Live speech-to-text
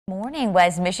Morning,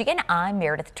 West Michigan. I'm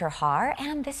Meredith Terhar,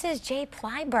 and this is Jay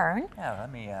Plyburn. Yeah, let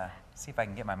me see if I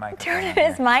can get my mic. Turning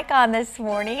his mic on this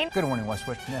morning. Good morning, West.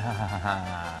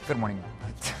 Good morning.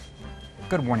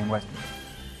 Good morning, West.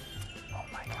 Oh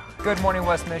my God. Good morning,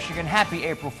 West Michigan. Happy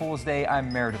April Fool's Day.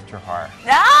 I'm Meredith Terhar.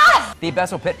 Ah! The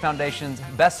Bissell Pet Foundation's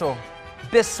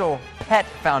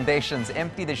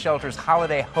Empty the Shelters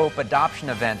Holiday Hope Adoption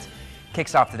event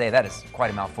kicks off today. That is quite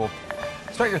a mouthful.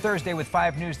 Start your Thursday with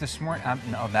 5 News this morning.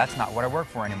 No, that's not what I work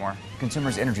for anymore.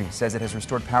 Consumers Energy says it has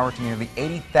restored power to nearly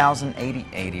 80%.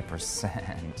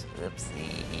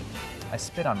 Oopsie. I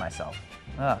spit on myself.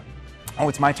 Oh,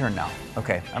 it's my turn now.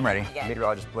 Okay, I'm ready. Yeah.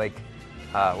 Meteorologist Blake,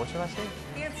 what's your last name?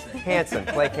 Hanson,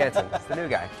 Blake Hanson. It's the new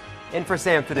guy. In for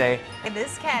Sam today. And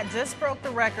this cat just broke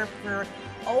the record for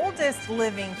oldest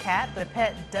living cat. The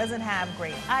pet doesn't have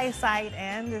great eyesight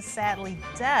and is sadly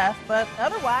deaf, but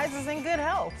otherwise is in good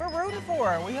health. We're rooting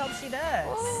for her. We hope she does.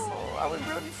 Oh, I was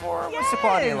rooting for her. Yes. What's the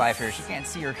quality of life here? She can't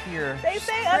see or hear. They She's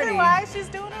say pretty. otherwise she's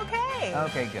doing okay.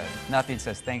 Okay, good. Nothing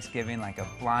says Thanksgiving like a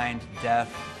blind,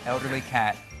 deaf, elderly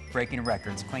cat breaking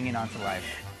records, clinging on to life.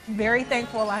 Very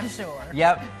thankful, I'm sure.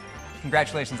 Yep.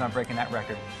 Congratulations on breaking that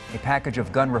record. A package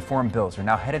of gun reform bills are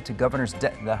now headed to governor's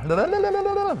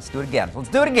Let's do it again. Let's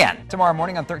do it again. Tomorrow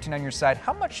morning on 13 on Your Side,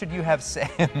 how much should you have say?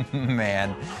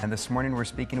 Man. And this morning we're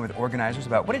speaking with organizers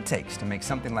about what it takes to make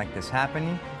something like this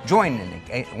happen. Joining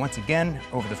once again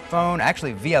over the phone,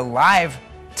 actually via live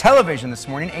television this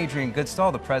morning, Adrian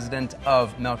Goodstall, the president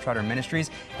of Mel Trotter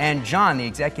Ministries, and John, the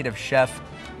executive chef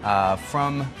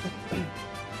from...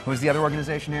 Who's the other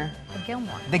organization here? The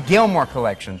Gilmore. The Gilmore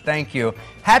Collection. Thank you.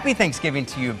 Happy Thanksgiving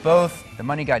to you both. The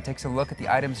Money Guide takes a look at the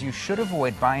items you should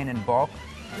avoid buying in bulk.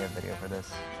 Do you have a video for this?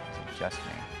 Is it just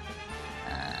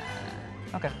me?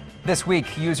 Okay. This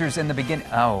week, users in the beginning...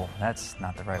 Oh, that's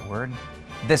not the right word.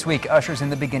 This week ushers in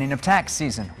the beginning of tax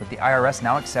season, with the IRS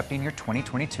now accepting your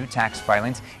 2022 tax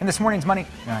filings. In this morning's Money...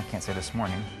 No, I can't say this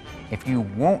morning. If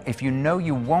you know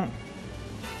you won't...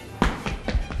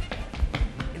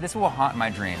 This will haunt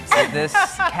my dreams. This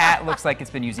cat looks like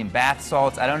it's been using bath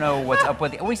salts. I don't know what's up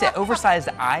with it. We said oversized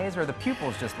eyes, or the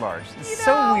pupils just large. It's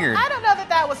so weird. I don't know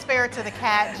that was fair to the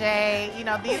cat, Jay. You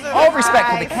know, these are all respect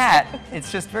for the cat.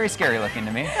 It's just very scary looking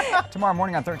to me. Tomorrow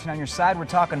morning on 13 on Your Side, we're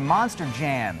talking Monster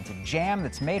Jam. It's a jam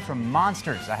that's made from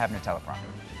monsters. I have no teleprompter.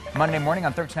 Monday morning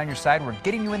on 13 on Your Side, we're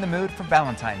getting you in the mood for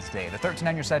Valentine's Day. The 13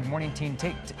 on Your Side morning teen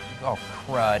take. Oh,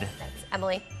 crud. That's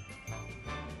Emily.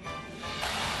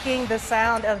 The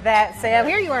sound of that, Sam.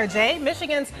 Here you are, Jay.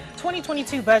 Michigan's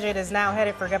 2022 budget is now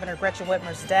headed for Governor Gretchen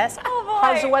Whitmer's desk. Oh, boy.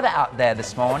 How's the weather out there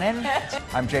this morning?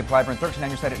 I'm Jay Plyburn. 13 on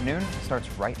Your Side at noon starts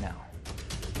right now.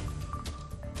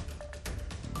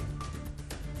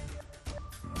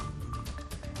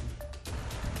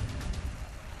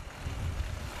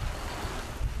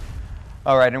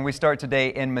 All right, and we start today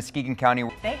in Muskegon County.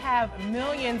 They have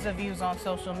millions of views on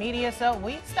social media, so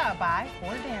we stopped by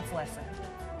for a dance lesson.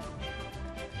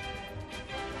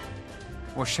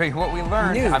 We'll show you what we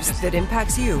learned. News that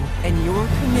impacts you and your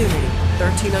community.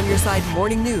 13 on Your Side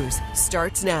Morning News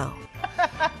starts now.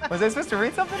 Was I supposed to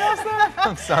read something else there?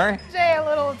 I'm sorry. Jay, a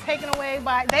little taken away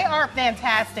by... They are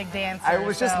fantastic dancers. I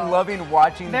was just loving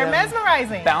watching them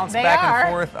mesmerizing. Bounce back and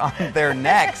forth on their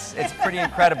necks. It's pretty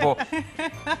incredible.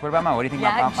 What about mine? What do you think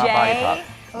about my body pop?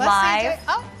 Live.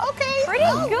 Oh, okay. Pretty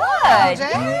good. Wow, Jay.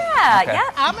 Yeah, okay.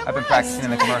 yeah. I've been practicing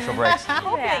in the commercial breaks. I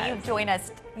hope that you've joined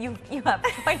us. You have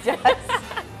joined us.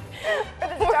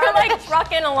 We're like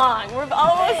trucking along. We've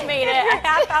almost made it. A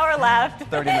half hour left.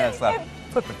 30 minutes left.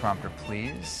 Flip the prompter,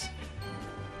 please.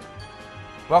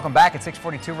 Welcome back at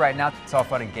 6:42 right now. It's all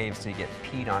fun and games till you get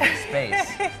peed on in space.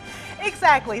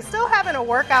 Exactly. Still having to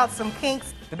work out some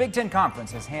kinks. The Big Ten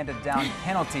Conference has handed down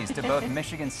penalties to both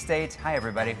Michigan State. Hi,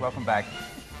 everybody. Welcome back.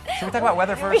 Should we talk about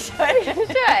weather first? We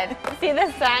should. See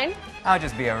this sign? I'll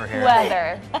just be over here.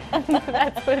 Weather.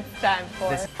 That's what it's time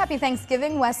for. Happy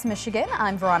Thanksgiving, West Michigan.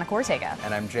 I'm Veronica Ortega.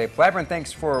 And I'm Jay Plyburn.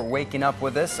 Thanks for waking up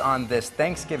with us on this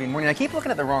Thanksgiving morning. I keep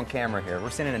looking at the wrong camera here.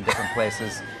 We're sitting in different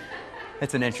places.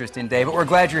 It's an interesting day, but we're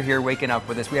glad you're here waking up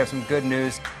with us. We have some good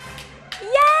news.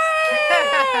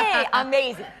 Yay!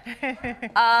 Amazing.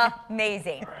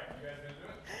 Amazing.